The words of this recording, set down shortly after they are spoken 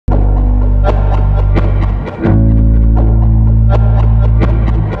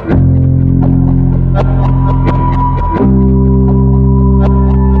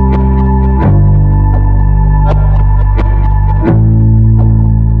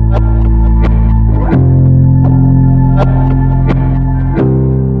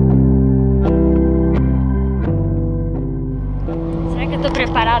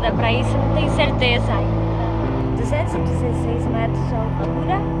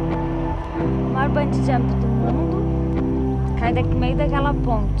O maior bungee jump do mundo cai daqui no meio daquela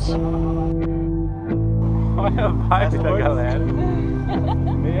ponte. Olha a vibe da galera.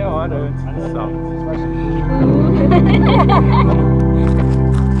 Meia hora antes do salto.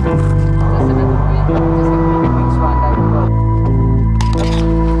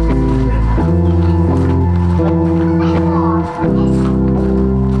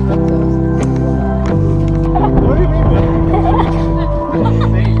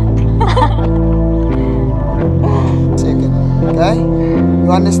 Okay?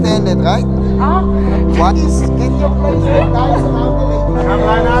 You understand it, right? What is? Get your place, guys, around the lady. Come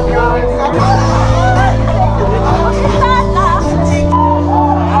on up, guys.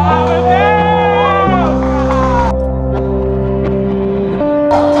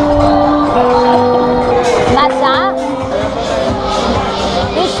 Nadar?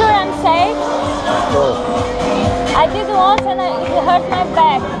 You sure I'm safe? I did once and it hurt my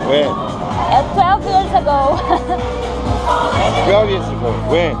back. When? 12 years ago. 12 years ago.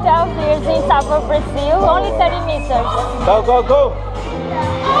 When? 12 years in São Brazil, only 30 meters. Go, go, go!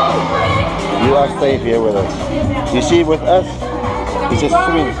 You are safe here with us. You see, with us, it's a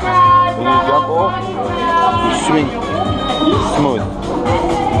swing. When you jump off, you swing smooth.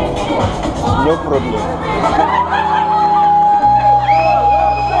 No problem.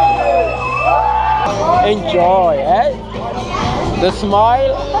 Enjoy, eh? The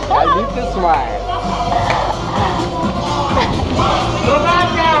smile, I need to smile.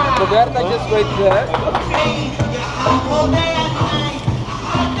 Roberta, just wait there.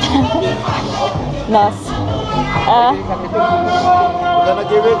 Nossa. Gonna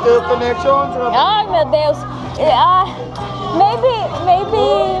give it the connections. Ai, meu Deus. Maybe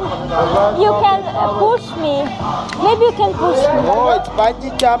you can push me. Maybe you can push me. No, it's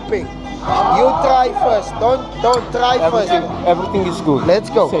bungee jumping. You try first. Don't try first. Everything is good. Let's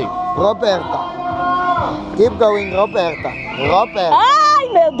go. Safe. Roberta. Keep going, Roberta. Roberta. Ai,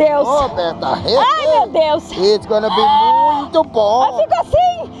 meu Deus. Roberta. Ai, meu Deus. It's gonna be muito bom. Fica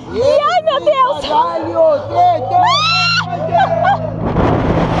assim. E ai, meu Deus.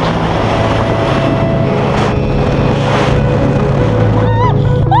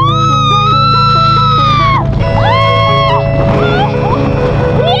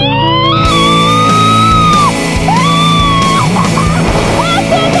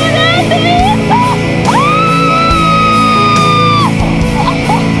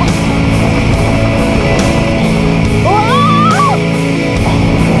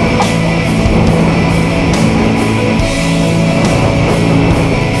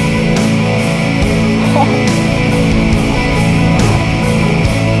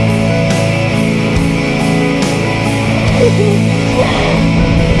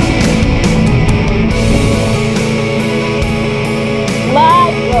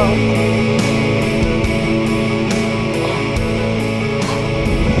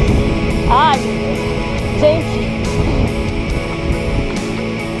 Ai, gente,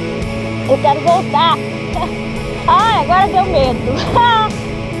 eu quero voltar. Ai, agora deu medo.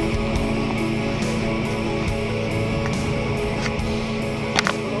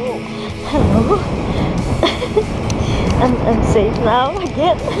 Hello. I'm safe now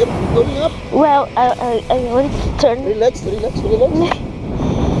again. Yep, going up. Well, I want to turn. Relax, relax, relax.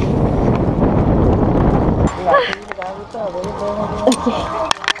 Okay.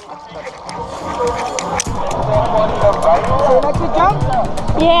 So you like to jump?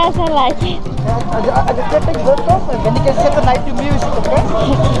 Yes, I like it. I just take this off and then you can set the night to music, okay?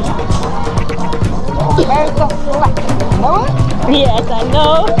 Yes, I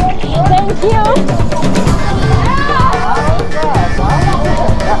know. Thank you.